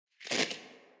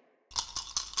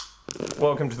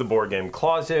Welcome to the Board Game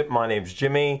Closet. My name's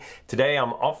Jimmy. Today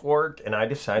I'm off work and I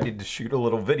decided to shoot a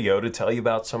little video to tell you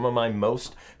about some of my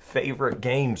most favorite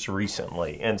games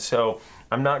recently. And so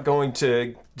I'm not going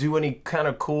to do any kind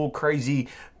of cool, crazy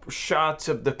shots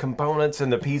of the components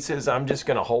and the pieces. I'm just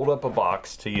going to hold up a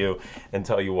box to you and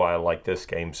tell you why I like this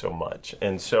game so much.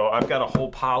 And so I've got a whole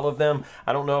pile of them.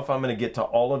 I don't know if I'm going to get to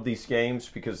all of these games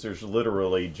because there's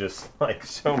literally just like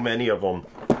so many of them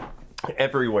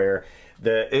everywhere.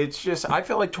 It's just, I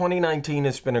feel like 2019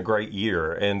 has been a great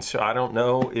year, and so I don't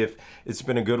know if it's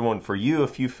been a good one for you,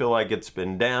 if you feel like it's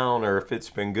been down or if it's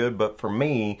been good, but for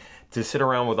me, to sit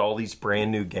around with all these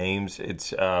brand new games,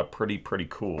 it's pretty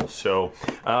cool. So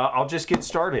I'll just get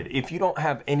started. If you don't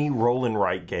have any roll and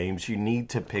write games, you need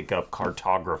to pick up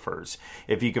Cartographers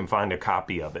if you can find a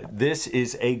copy of it. This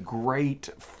is a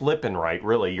great flip and write,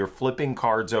 really. You're flipping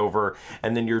cards over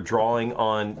and then you're drawing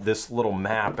on this little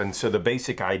map, and so the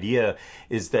basic idea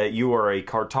is that you are a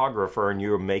cartographer and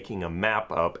you're making a map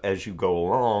up as you go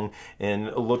along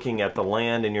and looking at the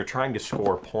land, and you're trying to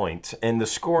score points. And the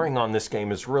scoring on this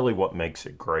game is really what makes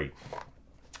it great.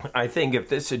 I think if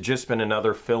this had just been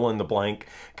another fill-in-the-blank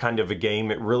kind of a game,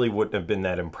 it really wouldn't have been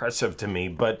that impressive to me.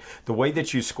 But the way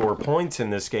that you score points in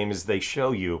this game is they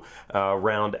show you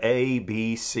round A,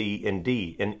 B, C, and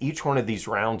D. And each one of these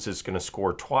rounds is going to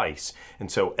score twice.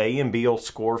 And so A and B will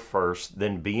score first,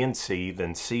 then B and C,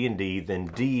 then C and D, then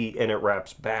D, and it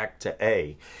wraps back to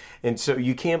A. And so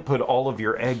you can't put all of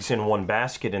your eggs in one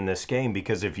basket in this game,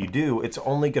 because if you do, it's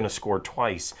only going to score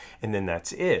twice, and then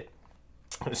that's it.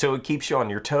 So it keeps you on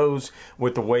your toes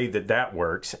with the way that that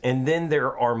works. And then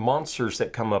there are monsters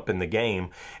that come up in the game.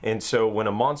 And so when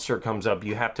a monster comes up,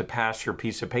 you have to pass your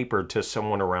piece of paper to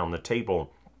someone around the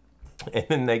table. And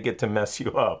then they get to mess you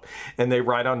up, and they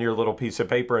write on your little piece of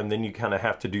paper, and then you kind of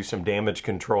have to do some damage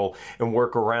control and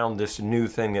work around this new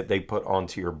thing that they put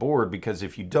onto your board, because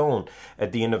if you don't,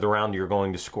 at the end of the round, you're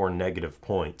going to score negative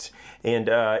points. And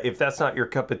if that's not your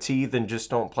cup of tea, then just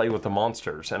don't play with the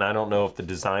monsters. And I don't know if the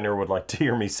designer would like to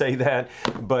hear me say that,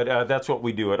 but that's what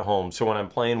we do at home. So when I'm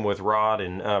playing with Rod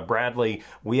and Bradley,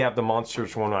 we have the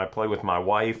monsters. When I play with my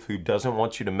wife, who doesn't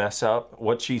want you to mess up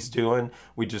what she's doing,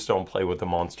 we just don't play with the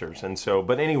monsters. And so,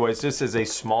 but anyways, this is a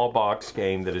small box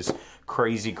game that is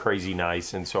crazy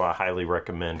nice, and so I highly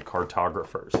recommend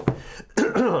Cartographers.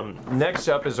 Next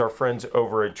up is our friends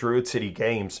over at Druid City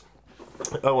Games.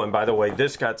 Oh, and by the way,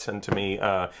 this got sent to me.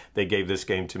 They gave this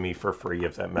game to me for free,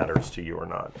 if that matters to you or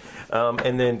not.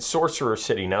 And then Sorcerer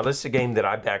City. Now, this is a game that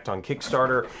I backed on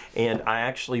Kickstarter, and I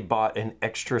actually bought an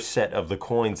extra set of the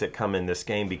coins that come in this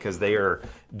game because they are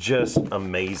just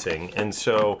amazing. And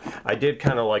so I did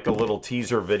kind of like a little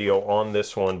teaser video on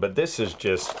this one, but this is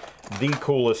just the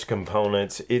coolest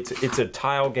components. It's a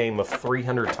tile game of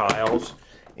 300 tiles.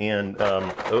 And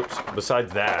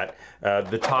besides that,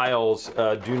 the tiles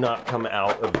do not come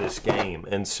out of this game.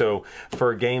 And so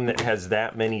for a game that has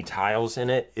that many tiles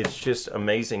in it, it's just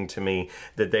amazing to me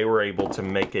that they were able to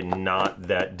make it not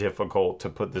that difficult to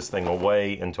put this thing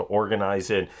away and to organize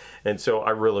it. And so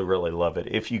I really love it.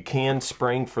 If you can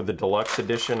spring for the deluxe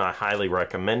edition, I highly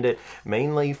recommend it,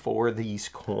 mainly for these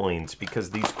coins, because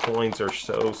these coins are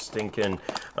so stinking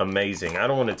amazing. I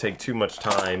don't want to take too much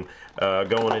time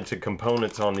going into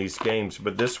components on these games,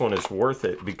 but this one is worth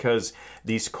it because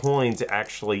these coins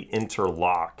actually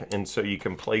interlock, and so you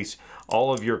can place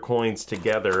all of your coins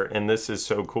together, and this is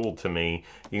so cool to me.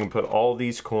 You can put all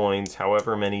these coins,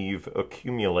 however many you've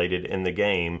accumulated in the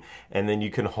game, and then you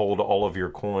can hold all of your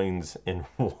coins in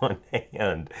one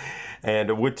hand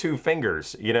and with two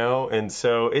fingers, you know. And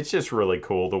so it's just really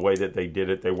cool the way that they did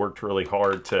it. They worked really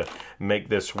hard to make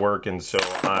this work, and so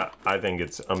I think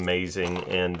it's amazing,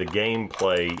 and the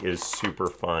gameplay is super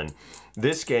fun.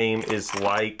 This game is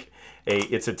like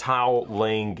it's a tile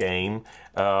laying game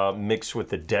mixed with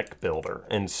the deck builder.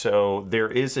 And so there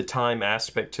is a time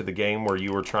aspect to the game where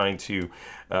you are trying to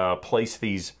place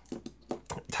these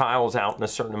tiles out in a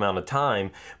certain amount of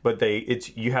time, but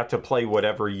you have to play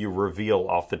whatever you reveal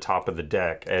off the top of the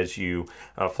deck as you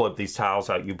flip these tiles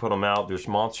out. You put them out. There's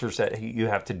monsters that you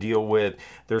have to deal with.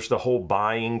 There's the whole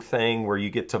buying thing where you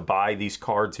get to buy these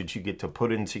cards that you get to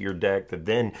put into your deck, that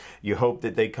then you hope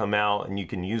that they come out and you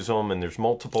can use them, and there's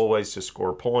multiple ways to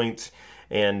score points.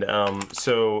 And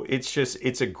so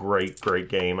it's a great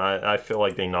game. I feel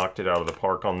like they knocked it out of the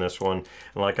park on this one.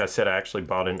 And like I said, I actually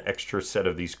bought an extra set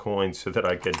of these coins so that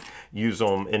I could use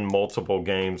them in multiple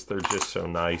games. They're just so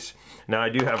nice. Now, I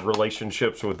do have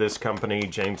relationships with this company,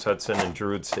 James Hudson and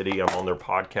Druid City. I'm on their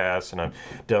podcast, and I've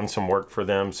done some work for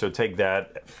them. So take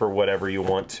that for whatever you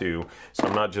want to. So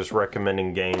I'm not just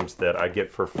recommending games that I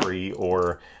get for free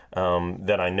or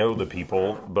that I know the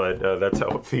people, but that's how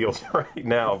it feels right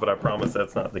now, but I promise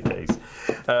that's not the case.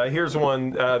 Here's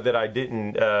one that I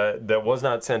didn't, that was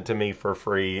not sent to me for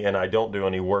free, and I don't do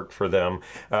any work for them.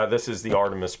 This is the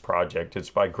Artemis Project. It's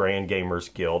by Grand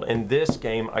Gamers Guild, and this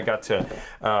game I got to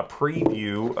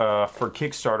preview for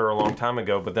Kickstarter a long time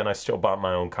ago, but then I still bought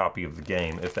my own copy of the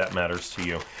game, if that matters to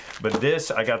you. But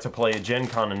this I got to play at Gen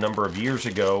Con a number of years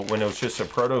ago when it was just a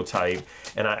prototype,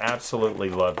 and I absolutely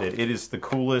loved it. It is the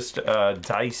coolest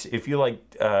dice, if you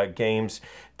like games,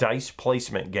 dice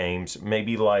placement games,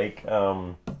 maybe like,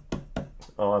 oh,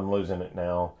 I'm losing it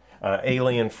now.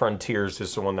 Alien Frontiers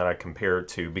is the one that I compare it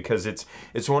to, because it's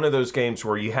one of those games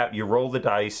where you roll the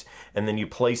dice and then you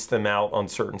place them out on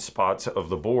certain spots of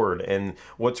the board. And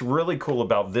what's really cool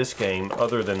about this game,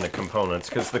 other than the components,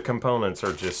 because the components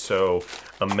are just so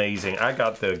amazing. I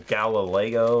got the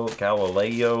Galileo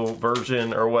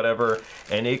version or whatever,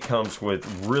 and it comes with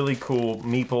really cool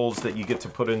meeples that you get to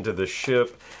put into the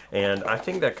ship. And I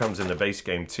think that comes in the base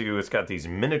game too. It's got these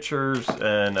miniatures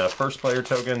and first player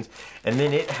tokens, and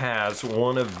then it has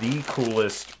one of the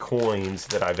coolest coins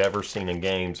that I've ever seen in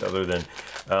games, other than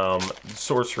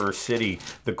Sorcerer City.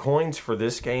 The coins for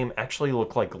this game actually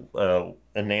look like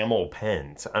enamel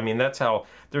pens. I mean, that's how,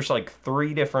 there's like 4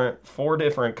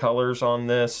 different colors on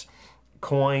this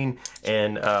coin,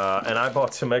 and I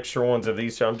bought some extra ones of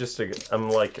these, so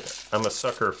I'm a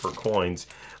sucker for coins.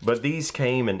 But these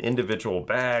came in individual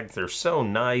bags. They're so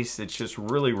nice. It's just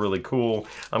really, really cool.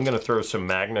 I'm gonna throw some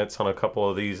magnets on a couple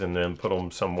of these and then put them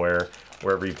somewhere,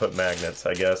 wherever you put magnets,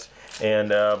 I guess. And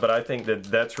but I think that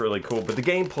that's really cool. But the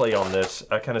gameplay on this,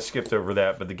 I kind of skipped over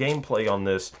that, but the gameplay on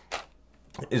this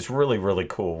is really, really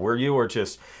cool, where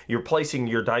you're placing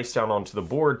your dice down onto the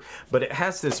board, but it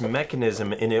has this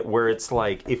mechanism in it where it's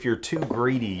like, if you're too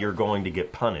greedy, you're going to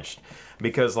get punished.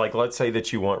 Because, like, let's say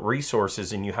that you want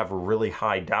resources and you have a really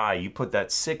high die, you put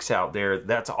that 6 out there,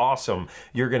 that's awesome,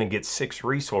 you're going to get 6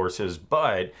 resources,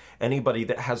 but anybody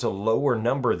that has a lower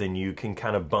number than you can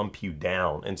kind of bump you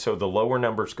down. And so the lower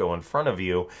numbers go in front of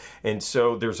you, and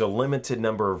so there's a limited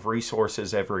number of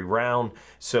resources every round.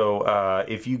 So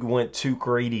if you went too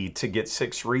greedy to get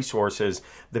 6 resources,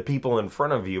 the people in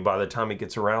front of you, by the time it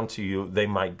gets around to you, they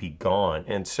might be gone.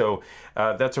 And so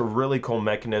that's a really cool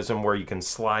mechanism where you can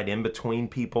slide in between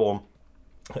people.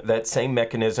 That same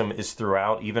mechanism is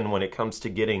throughout, even when it comes to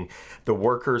getting the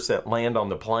workers that land on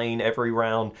the plane every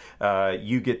round.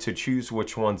 You get to choose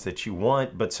which ones that you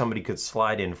want, but somebody could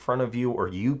slide in front of you, or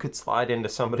you could slide into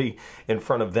somebody in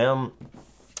front of them.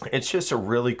 It's just a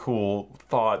really cool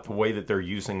thought, the way that they're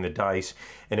using the dice,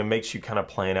 and it makes you kind of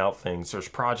plan out things. There's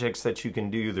projects that you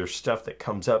can do, there's stuff that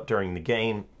comes up during the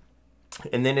game.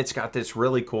 And then it's got this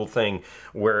really cool thing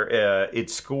where it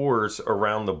scores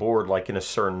around the board like in a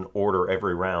certain order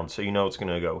every round. So you know it's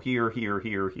going to go here, here,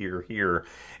 here, here, here.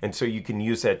 And so you can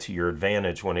use that to your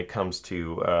advantage when it comes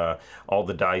to all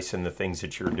the dice and the things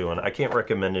that you're doing. I can't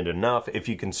recommend it enough. If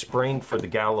you can spring for the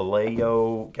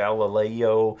Galileo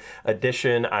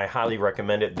edition, I highly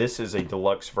recommend it. This is a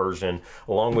deluxe version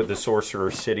along with the Sorcerer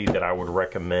City that I would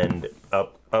recommend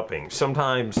upping.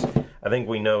 Sometimes I think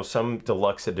we know some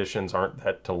deluxe editions aren't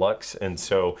that deluxe, and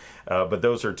so, but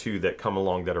those are 2 that come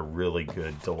along that are really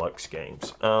good deluxe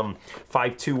games.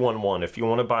 5211, if you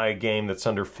want to buy a game that's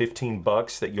under 15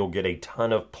 bucks that you'll get a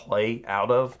ton of play out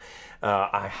of,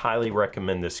 I highly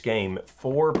recommend this game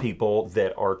for people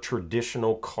that are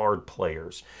traditional card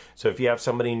players. So if you have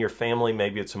somebody in your family,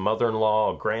 maybe it's a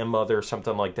mother-in-law, a grandmother,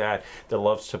 something like that, that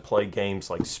loves to play games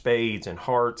like spades and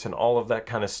hearts and all of that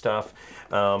kind of stuff,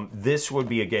 this would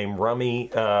be a game.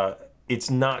 Rummy, it's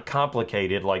not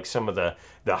complicated like some of the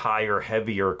higher,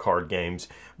 heavier card games,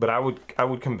 but I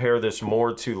would compare this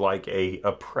more to like a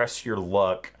press your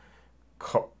luck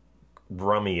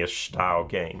Rummy-ish style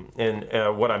game.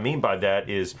 And what I mean by that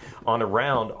is, on a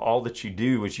round, all that you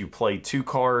do is you play 2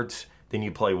 cards, then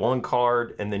you play 1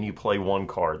 card, and then you play 1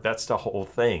 card. That's the whole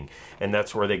thing, and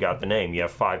that's where they got the name. You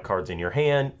have 5 cards in your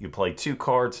hand, you play 2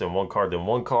 cards, then 1 card, then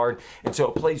 1 card, and so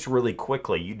it plays really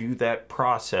quickly. You do that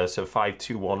process of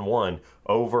 5-2-1-1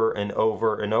 over and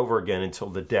over and over again until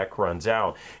the deck runs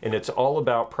out, and it's all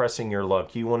about pressing your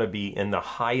luck. You want to be in the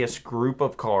highest group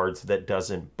of cards that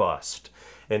doesn't bust.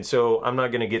 And so I'm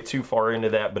not going to get too far into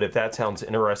that, but if that sounds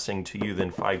interesting to you,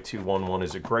 then 5211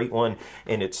 is a great one,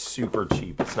 and it's super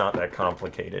cheap. It's not that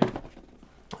complicated.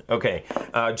 Okay,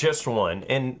 just one.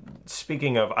 And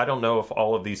speaking of, I don't know if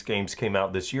all of these games came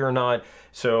out this year or not,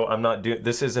 so I'm not doing,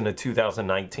 this isn't a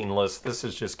 2019 list. This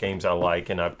is just games I like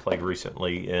and I've played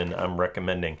recently and I'm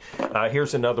recommending.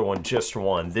 Here's another one, just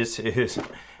one. This is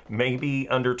maybe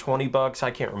under 20 bucks.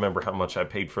 I can't remember how much I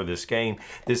paid for this game.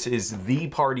 This is the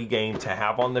party game to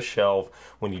have on the shelf.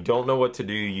 When you don't know what to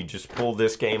do, you just pull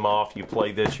this game off, you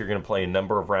play this, you're gonna play a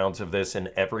number of rounds of this, and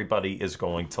everybody is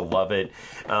going to love it.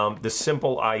 The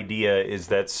simple idea is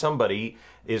that somebody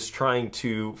is trying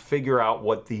to figure out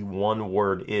what the one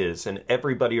word is, and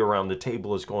everybody around the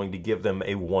table is going to give them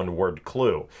a one-word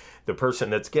clue. The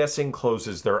person that's guessing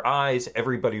closes their eyes,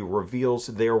 everybody reveals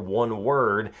their one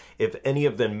word. If any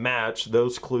of them match,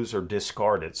 those clues are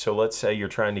discarded. So let's say you're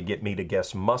trying to get me to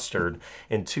guess mustard,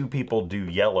 and two people do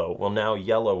yellow. Well, now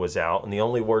yellow is out, and the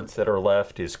only words that are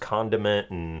left is condiment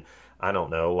and I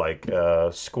don't know, like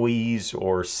squeeze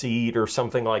or seed or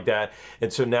something like that.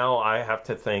 And so now I have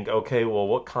to think, okay, well,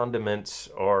 what condiments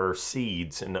are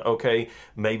seeds? And okay,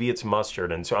 maybe it's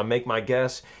mustard. And so I make my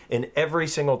guess. And every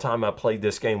single time I played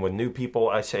this game with new people,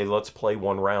 I say, let's play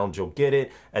one round, you'll get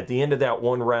it. At the end of that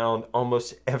one round,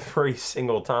 almost every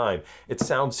single time, it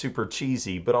sounds super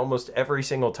cheesy, but almost every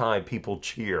single time people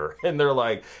cheer. And they're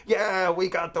like, yeah, we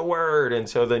got the word. And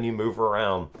so then you move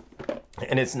around.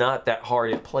 And it's not that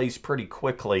hard. It plays pretty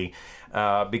quickly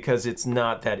because it's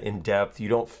not that in-depth. You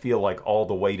don't feel like all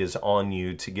the weight is on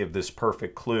you to give this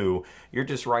perfect clue. You're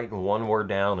just writing one word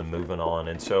down and moving on.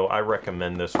 And so I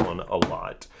recommend this one a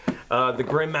lot. The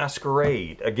Grim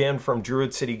Masquerade, again from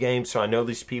Druid City Games. So I know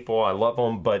these people, I love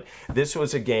them, but this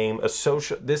was a game, a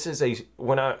social, this is a,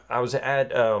 when I was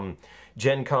at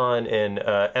Gen Con and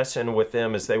Essen with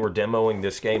them as they were demoing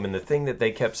this game, and the thing that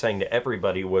they kept saying to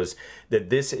everybody was that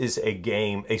this is a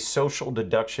game, a social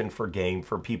deduction game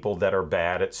for people that are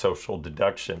bad at social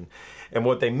deduction. And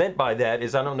what they meant by that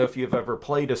is, I don't know if you've ever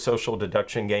played a social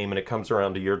deduction game and it comes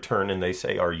around to your turn and they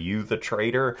say, are you the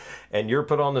traitor? And you're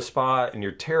put on the spot and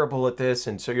you're terrible at this,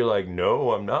 and so you're like,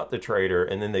 no, I'm not the traitor.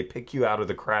 And then they pick you out of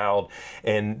the crowd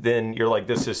and then you're like,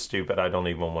 this is stupid, I don't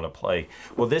even want to play.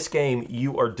 Well, this game,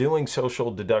 you are doing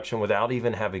social deduction without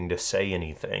even having to say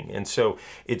anything. And so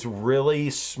it's really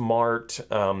smart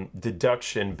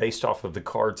deduction based off of the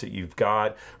cards that you've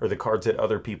got or the cards that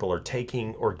other people are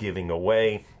taking or giving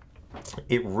away.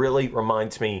 It really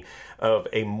reminds me of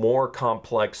a more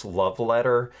complex love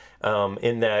letter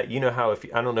in that, you know how,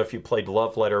 I don't know if you played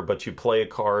love letter, but you play a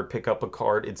card, pick up a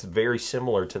card, it's very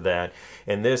similar to that.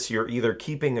 And this, you're either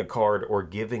keeping a card or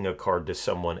giving a card to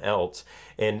someone else.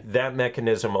 And that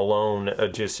mechanism alone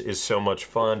just is so much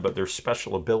fun, but there's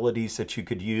special abilities that you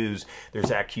could use.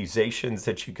 There's accusations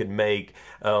that you could make.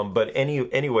 But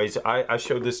anyways, I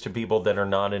showed this to people that are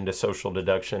not into social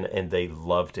deduction and they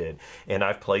loved it. And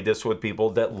I've played this with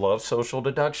people that love social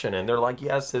deduction and they're like,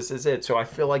 yes, this is it. So I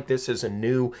feel like this is a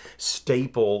new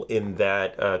staple in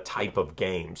that type of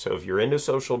game. So if you're into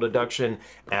social deduction,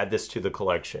 add this to the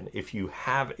collection. If you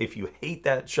hate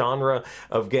that genre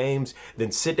of games,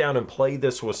 then sit down and play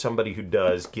this with somebody who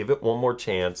does. Give it one more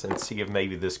chance and see if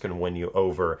maybe this can win you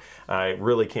over. I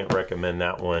really can't recommend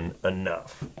that one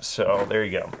enough. So there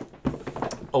you go.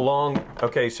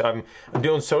 Okay, so I'm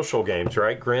doing social games,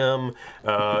 right? Grim,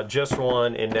 Just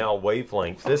One, and now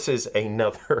Wavelength. This is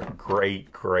another great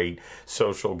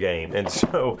social game. And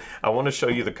so I want to show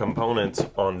you the components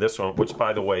on this one, which,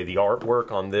 by the way, the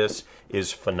artwork on this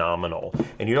is phenomenal.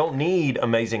 And you don't need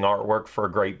amazing artwork for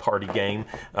a great party game,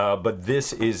 but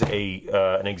this is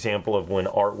an example of when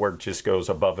artwork just goes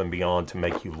above and beyond to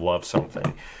make you love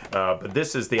something. But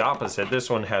this is the opposite. This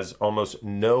one has almost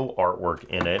no artwork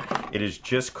in it. It is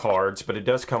just cards, but it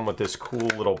does come with this cool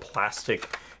little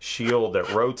plastic shield that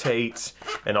rotates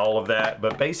and all of that.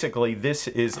 But basically this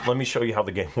is, let me show you how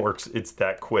the game works. It's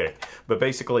that quick. But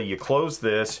basically you close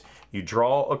this, you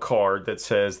draw a card that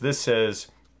says, this says,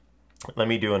 let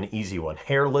me do an easy one,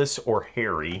 hairless or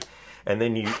hairy. And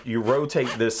then you rotate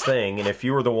this thing, and if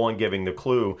you were the one giving the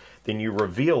clue, then you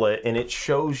reveal it and it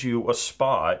shows you a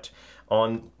spot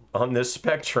on this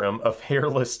spectrum of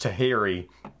hairless to hairy.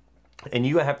 And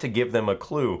you have to give them a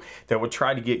clue that would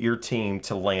try to get your team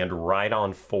to land right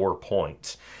on 4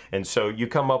 points. And so you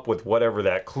come up with whatever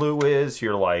that clue is.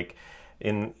 You're like,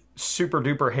 in super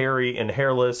duper hairy and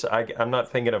hairless, I'm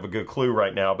not thinking of a good clue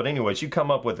right now. But anyways, you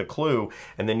come up with a clue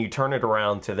and then you turn it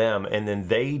around to them and then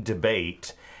they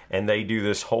debate. And they do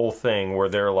this whole thing where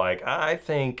they're like, I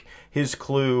think his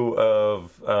clue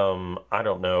of, I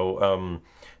don't know,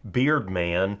 Beard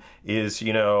Man is,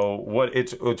 you know, what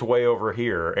it's way over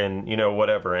here, and you know,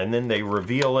 whatever. And then they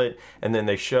reveal it, and then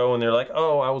they show, and they're like,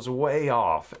 oh, I was way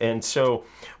off. And so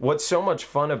what's so much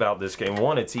fun about this game,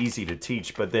 one, it's easy to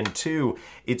teach, but then two,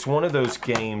 it's one of those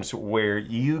games where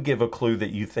you give a clue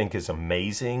that you think is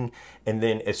amazing, and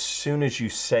then as soon as you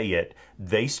say it,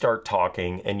 they start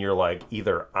talking, and you're like,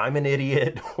 either I'm an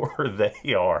idiot or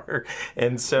they are.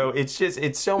 And so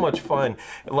it's so much fun.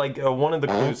 Like one of the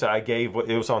clues that I gave,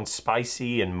 it was on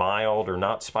spicy and mild, or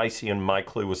not spicy, and my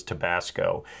clue was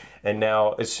Tabasco. And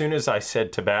now, as soon as I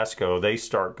said Tabasco, they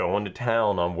start going to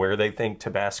town on where they think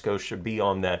Tabasco should be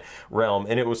on that realm,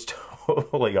 and it was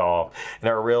totally off. And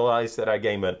I realized that I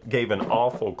gave an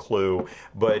awful clue,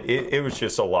 but it was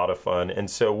just a lot of fun. And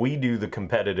so we do the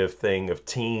competitive thing of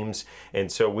teams,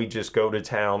 and so we just go to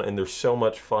town, and there's so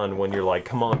much fun when you're like,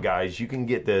 come on guys, you can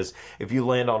get this. If you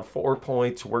land on 4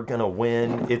 points, we're gonna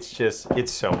win.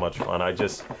 It's so much fun. I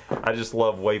just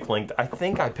love Wavelength. I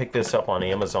think I picked this up on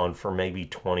Amazon for maybe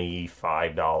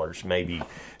 $25, maybe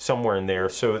somewhere in there.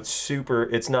 So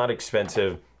it's not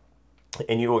expensive,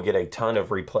 and you will get a ton of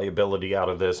replayability out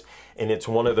of this. And it's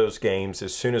one of those games,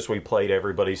 as soon as we played,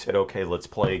 everybody said, okay, let's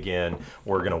play again.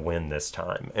 We're going to win this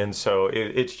time. And so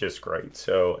it's just great.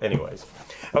 So anyways,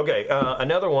 okay,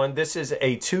 another one. This is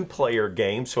a 2-player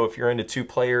game. So if you're into 2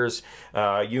 players,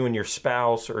 you and your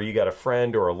spouse, or you got a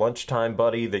friend or a lunchtime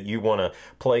buddy that you want to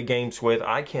play games with,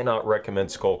 I cannot recommend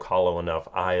Skulk Hollow enough.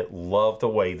 I love the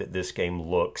way that this game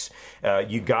looks.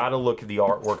 You got to look at the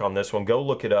artwork on this one. Go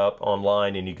look it up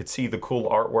online, and you can see the cool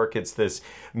artwork. It's this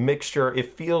mixture.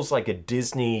 It feels like a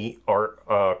Disney art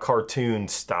cartoon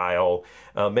style,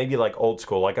 maybe like old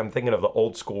school. Like I'm thinking of the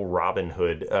old school Robin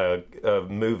Hood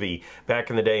movie back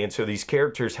in the day. And so these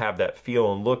characters have that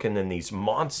feel and look, and then these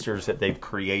monsters that they've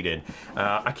created.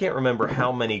 I can't remember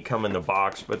how many come in the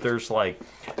box, but there's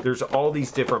all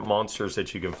these different monsters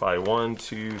that you can fight. 1,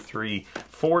 2, 3,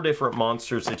 4 different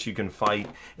monsters that you can fight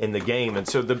in the game. And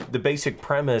so the basic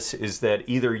premise is that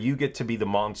either you get to be the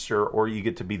monster, or you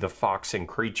get to be the fox and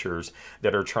creatures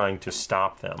that are trying to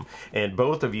stop them. And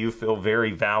both of you feel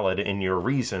very valid in your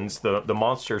reasons. The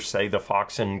monsters say the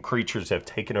fox and creatures have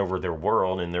taken over their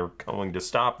world and they're going to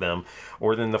stop them.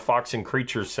 Or then the fox and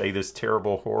creatures say this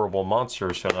terrible, horrible monster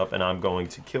has shown up and I'm going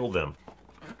to kill them.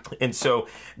 And so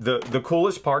the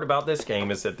coolest part about this game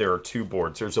is that there are 2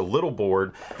 boards. There's a little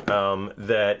board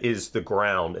that is the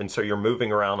ground, and so you're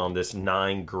moving around on this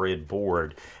 9-grid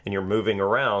board, and you're moving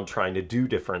around trying to do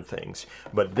different things.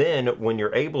 But then when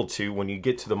you're able to, when you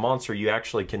get to the monster, you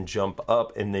actually can jump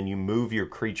up, and then you move your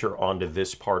creature onto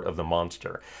this part of the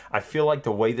monster. I feel like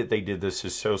the way that they did this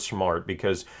is so smart,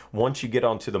 because once you get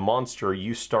onto the monster,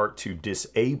 you start to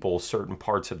disable certain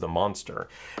parts of the monster.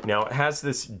 Now, it has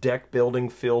this deck building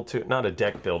feel to it. Not a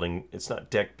deck building, it's not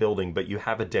deck building, but you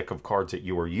have a deck of cards that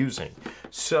you are using.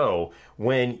 So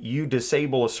when you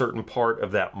disable a certain part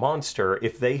of that monster,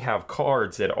 if they have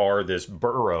cards that are this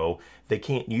burrow, they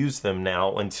can't use them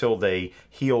now until they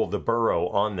heal the burrow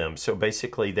on them. So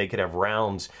basically they could have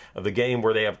rounds of the game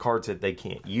where they have cards that they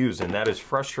can't use, and that is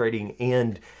frustrating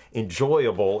and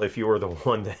enjoyable if you are the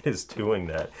one that is doing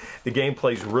that. The game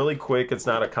plays really quick. It's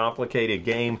not a complicated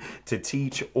game to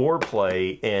teach or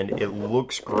play, and it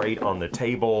looks great on the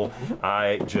table.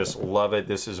 I just love it.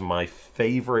 This is my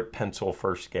favorite pencil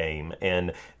first game,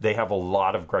 and they have a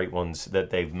lot of great ones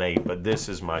that they've made, but this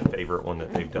is my favorite one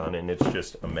that they've done, and it's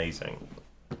just amazing.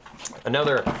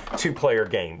 Another 2-player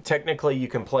game. Technically, you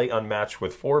can play Unmatched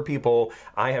with 4 people.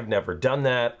 I have never done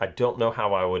that. I don't know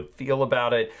how I would feel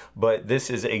about it, but this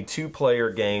is a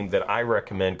 2-player game that I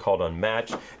recommend called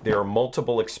Unmatched. There are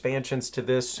multiple expansions to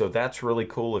this, so that's really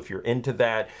cool if you're into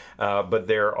that. But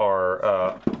there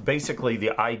are, basically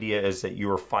the idea is that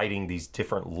you are fighting these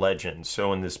different legends.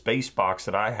 So in this base box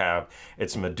that I have,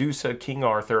 it's Medusa, King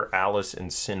Arthur, Alice,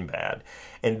 and Sinbad.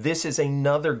 And this is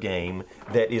another game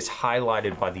that is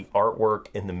highlighted by the artwork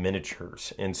and the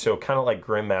miniatures. And so kind of like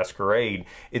Grim Masquerade,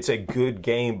 it's a good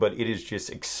game, but it is just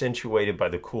accentuated by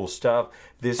the cool stuff.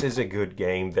 This is a good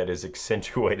game that is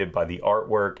accentuated by the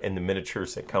artwork and the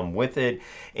miniatures that come with it.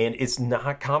 And it's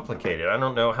not complicated. I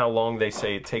don't know how long they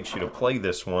say it takes you to play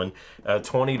this one,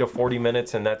 20 to 40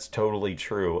 minutes, and that's totally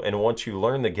true. And once you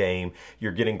learn the game,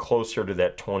 you're getting closer to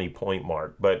that 20-point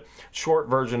mark. But short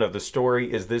version of the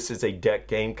story is this is a deck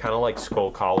game, kind of like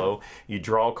Skulk Hollow. You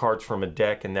draw cards from a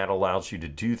deck, and that allows you to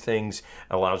do things,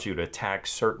 allows you to attack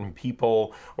certain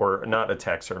people, or not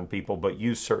attack certain people, but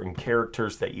use certain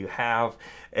characters that you have.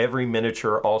 Every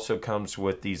miniature also comes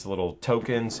with these little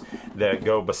tokens that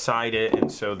go beside it, and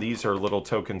so these are little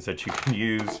tokens that you can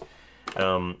use.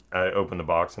 I opened the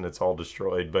box and it's all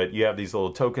destroyed, but you have these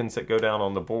little tokens that go down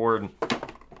on the board.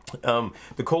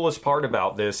 The coolest part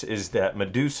about this is that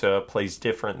Medusa plays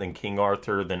different than King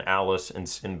Arthur, than Alice, and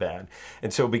Sinbad.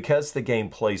 And so because the game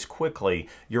plays quickly,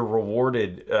 you're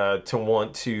rewarded to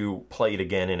want to play it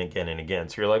again and again and again.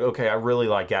 So you're like, okay, I really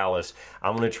like Alice.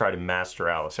 I'm going to try to master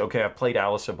Alice. Okay, I've played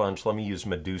Alice a bunch. Let me use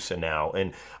Medusa now.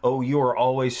 And, oh, you are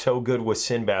always so good with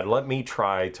Sinbad. Let me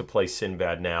try to play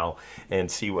Sinbad now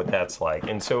and see what that's like.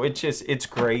 And so it's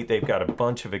great. They've got a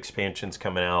bunch of expansions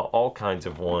coming out, all kinds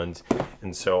of ones.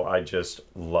 And so I just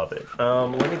love it.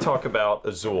 Let me talk about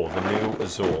Azul, the new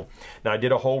Azul. Now, I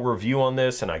did a whole review on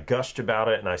this, and I gushed about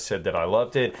it, and I said that I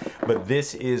loved it, but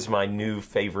this is my new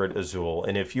favorite Azul.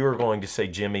 And if you are going to say,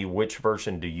 Jimmy, which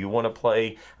version do you want to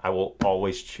play? I will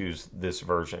always choose this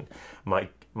version.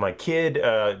 My kid,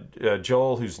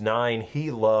 Joel, who's 9, he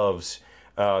loves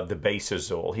the base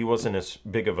Azul. He wasn't as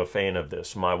big of a fan of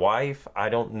this. My wife, I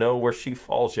don't know where she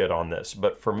falls yet on this,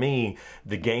 but for me,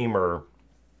 the gamer,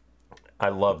 I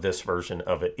love this version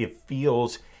of it. It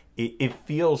feels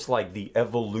like the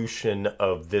evolution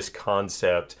of this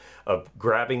concept of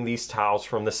grabbing these tiles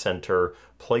from the center,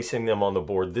 placing them on the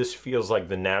board. This feels like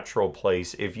the natural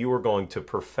place. If you were going to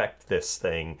perfect this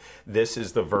thing, this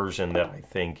is the version that I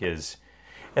think is.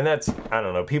 And that's, I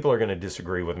don't know, people are going to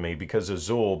disagree with me because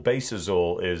Azul, base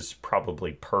Azul is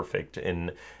probably perfect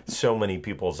in so many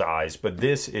people's eyes. But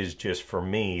this is just, for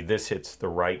me, this hits the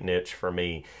right niche for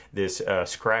me. This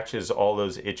scratches all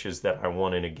those itches that I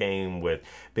want in a game, with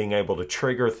being able to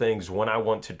trigger things when I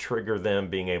want to trigger them,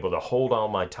 being able to hold all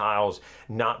my tiles,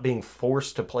 not being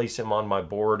forced to place them on my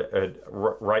board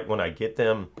right when I get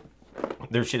them.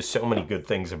 There's just so many good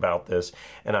things about this,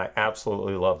 and I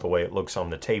absolutely love the way it looks on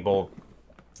the table.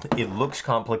 It looks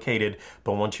complicated,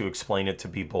 but once you explain it to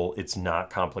people, it's not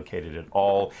complicated at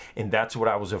all. And that's what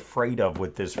I was afraid of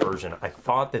with this version. I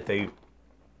thought that they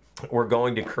were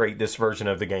going to create this version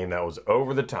of the game that was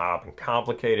over the top and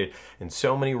complicated and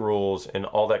so many rules and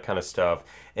all that kind of stuff.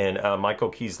 And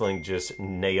Michael Kiesling just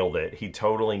nailed it. He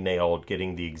totally nailed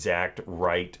getting the exact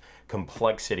right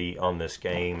complexity on this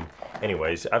game.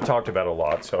 Anyways, I've talked about it a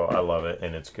lot, so I love it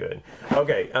and it's good.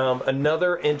 Okay,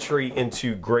 another entry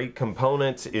into great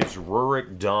components is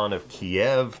Rurik Dawn of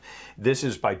Kiev. This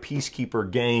is by Peacekeeper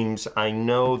Games. I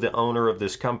know the owner of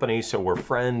this company, so we're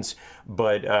friends,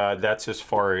 but that's as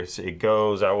far as it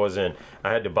goes. I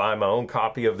had to buy my own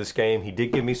copy of this game. He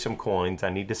did give me some coins, I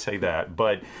need to say that,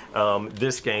 but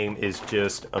this game is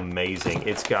just amazing.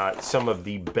 It's got some of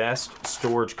the best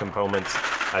storage components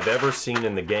I've ever seen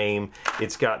in the game.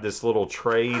 It's got this little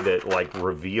tray that like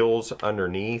reveals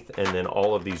underneath, and then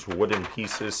all of these wooden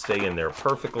pieces stay in there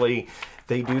perfectly.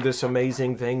 They do this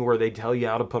amazing thing where they tell you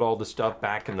how to put all the stuff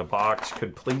back in the box.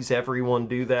 Could please everyone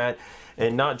do that?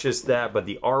 And not just that, but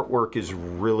the artwork is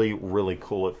really, really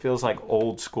cool. It feels like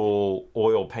old school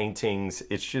oil paintings.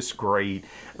 It's just great.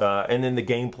 And then the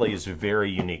gameplay is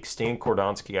very unique. Stan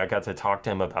Kordonsky, I got to talk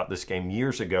to him about this game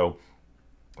years ago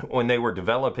when they were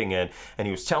developing it, and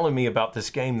he was telling me about this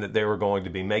game that they were going to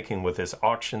be making with this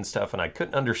auction stuff, and I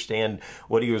couldn't understand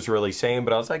what he was really saying,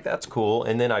 but I was like, that's cool.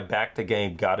 And then I backed the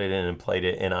game, got it in and played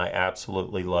it, and I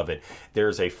absolutely love it.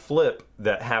 There's a flip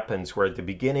that happens where at the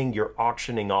beginning you're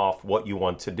auctioning off what you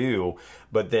want to do,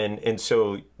 but then, and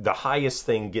so the highest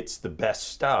thing gets the best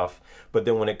stuff, but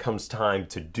then when it comes time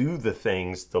to do the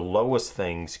things, the lowest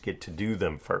things get to do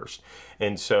them first.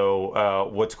 And so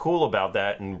what's cool about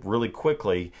that, and really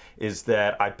quickly, is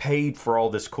that I paid for all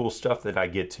this cool stuff that I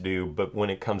get to do, but when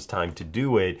it comes time to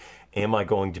do it, am I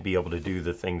going to be able to do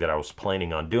the thing that I was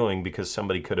planning on doing, because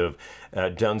somebody could have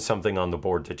done something on the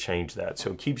board to change that.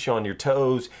 So it keeps you on your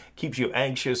toes, keeps you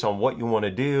anxious on what you want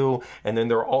to do, and then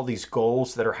there are all these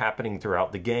goals that are happening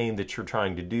throughout the game that you're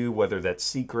trying to do, whether that's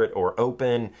secret or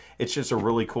open. It's just a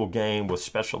really cool game with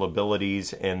special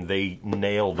abilities, and they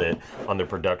nailed it on the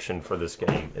production for this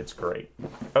game. It's great.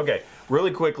 Okay,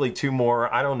 really quickly, 2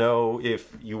 more. I don't know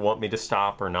if you want me to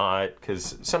stop or not,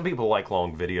 because some people like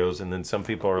long videos, and then some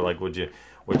people are like, would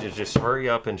you just hurry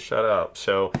up and shut up?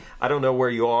 So I don't know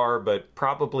where you are, but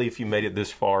probably if you made it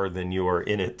this far, then you are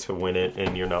in it to win it,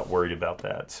 and you're not worried about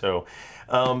that. So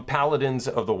Paladins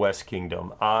of the West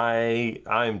Kingdom. I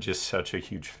am just such a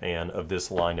huge fan of this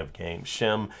line of games.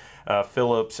 Shem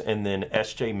Phillips and then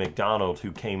S.J. McDonald,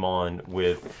 who came on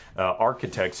with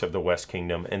Architects of the West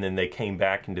Kingdom, and then they came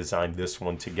back and designed this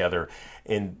one together.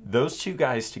 And those two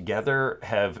guys together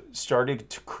have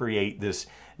started to create this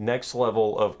next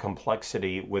level of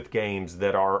complexity with games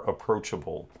that are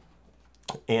approachable.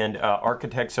 And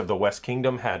Architects of the West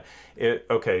Kingdom had it.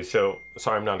 Okay, so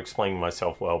sorry, I'm not explaining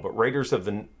myself well, but Raiders of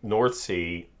the North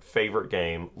Sea, favorite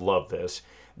game, love this.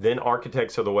 Then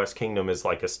Architects of the West Kingdom is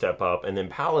like a step up, and then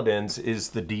Paladins is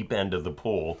the deep end of the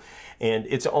pool. And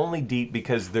it's only deep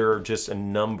because there are just a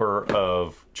number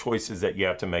of choices that you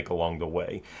have to make along the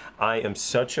way. I am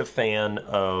such a fan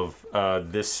of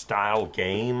this style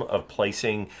game of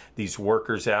placing these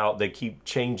workers out. They keep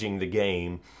changing the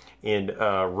game. In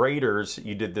Raiders,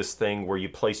 you did this thing where you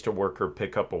placed a worker,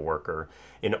 pick up a worker.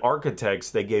 In Architects,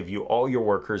 they gave you all your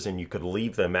workers and you could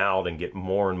leave them out and get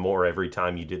more and more every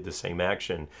time you did the same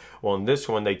action. Well, in this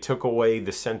one, they took away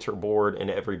the center board and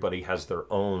everybody has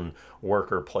their own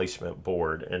worker placement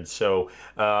board. And so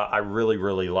I really,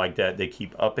 really like that. They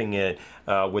keep upping it.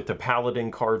 With the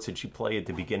Paladin cards that you play at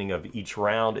the beginning of each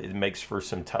round, it makes for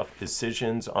some tough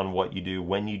decisions on what you do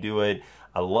when you do it.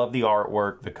 I love the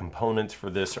artwork. The components for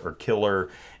this are killer,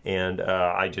 and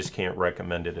I just can't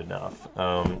recommend it enough.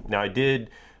 Now, I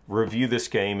did review this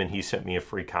game, and he sent me a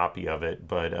free copy of it,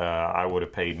 but I would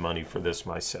have paid money for this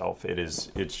myself.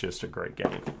 It's just a great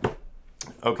game.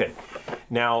 Okay,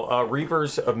 now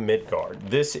Reavers of Midgard.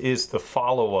 This is the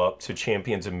follow-up to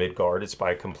Champions of Midgard. It's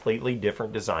by a completely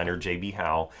different designer, J.B.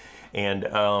 Howe. And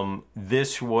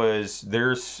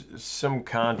there's some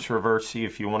controversy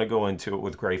if you want to go into it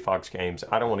with Gray Fox Games.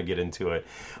 I don't want to get into it.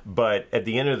 But at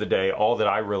the end of the day, all that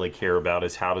I really care about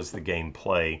is how does the game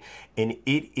play. And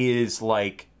it is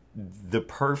like the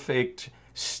perfect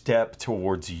step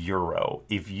towards Euro.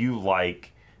 If you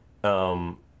liked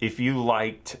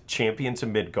Champions of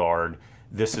Midgard,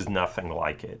 this is nothing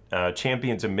like it.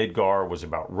 Champions of Midgard was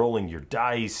about rolling your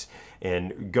dice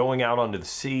and going out onto the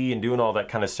sea and doing all that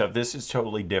kind of stuff. This is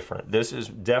totally different. This is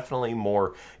definitely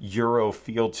more Euro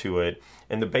feel to it.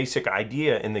 And the basic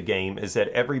idea in the game is that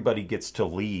everybody gets to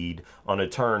lead on a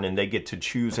turn and they get to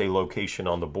choose a location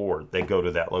on the board. They go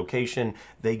to that location,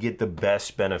 they get the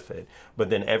best benefit. But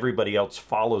then everybody else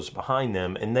follows behind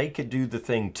them and they could do the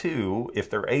thing too if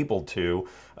they're able to,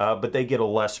 but they get a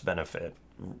less benefit.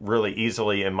 Really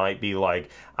easily, it might be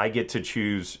like, I get to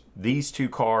choose these 2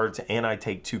 cards and I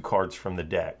take 2 cards from the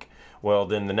deck. Well,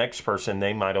 then the next person,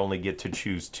 they might only get to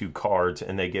choose 2 cards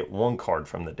and they get 1 card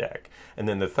from the deck. And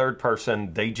then the third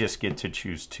person, they just get to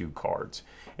choose 2 cards.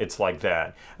 It's like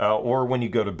that. Or when you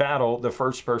go to battle, the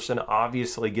first person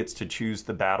obviously gets to choose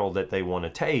the battle that they want to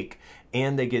take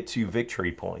and they get 2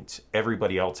 victory points.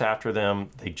 Everybody else after them,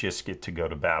 they just get to go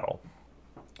to battle.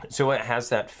 So it has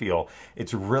that feel.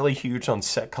 It's really huge on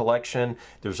set collection.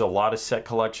 There's a lot of set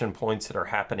collection points that are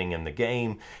happening in the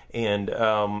game. And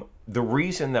the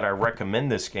reason that I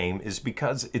recommend this game is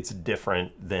because it's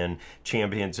different than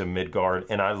Champions of Midgard,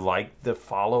 and I like the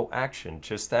follow action.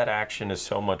 Just that action is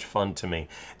so much fun to me,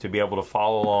 to be able to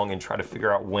follow along and try to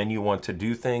figure out when you want to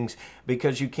do things,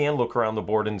 because you can look around the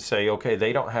board and say, okay,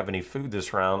 they don't have any food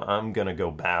this round, I'm gonna go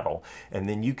battle. And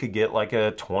then you could get like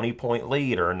a 20-point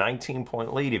lead or a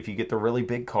 19-point lead if you get the really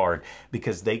big card,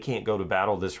 because they can't go to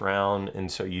battle this round, and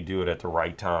so you do it at the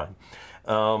right time.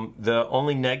 The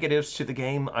only negatives to the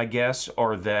game, I guess,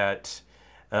 are that,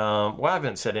 well, I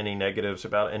haven't said any negatives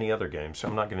about any other game, so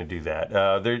I'm not going to do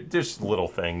that. There's little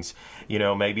things, you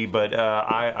know, maybe, but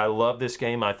I love this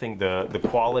game. I think the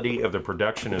quality of the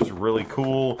production is really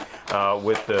cool,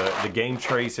 with the game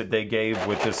trays that they gave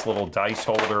with this little dice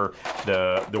holder.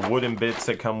 The wooden bits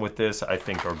that come with this, I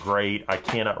think, are great. I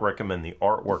cannot recommend the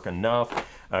artwork enough.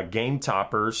 Game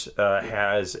Toppers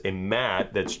has a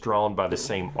mat that's drawn by the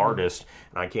same artist.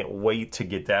 I can't wait to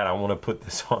get that. I want to put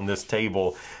this on this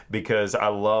table because I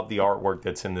love the artwork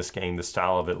that's in this game. The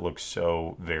style of it looks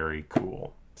so very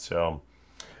cool. So,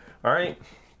 all right,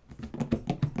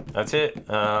 that's it.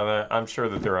 I'm sure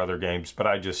that there are other games, but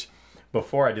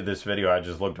before I did this video, I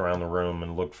just looked around the room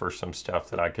and looked for some stuff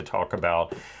that I could talk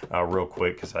about real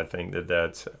quick, because I think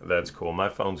that's cool. My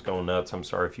phone's going nuts. I'm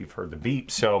sorry if you've heard the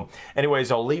beep. So anyways,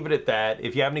 I'll leave it at that.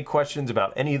 If you have any questions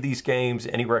about any of these games,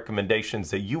 any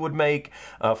recommendations that you would make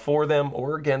for them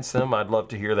or against them, I'd love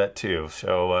to hear that too.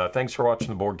 So thanks for watching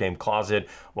the Board Game Closet.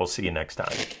 We'll see you next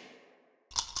time.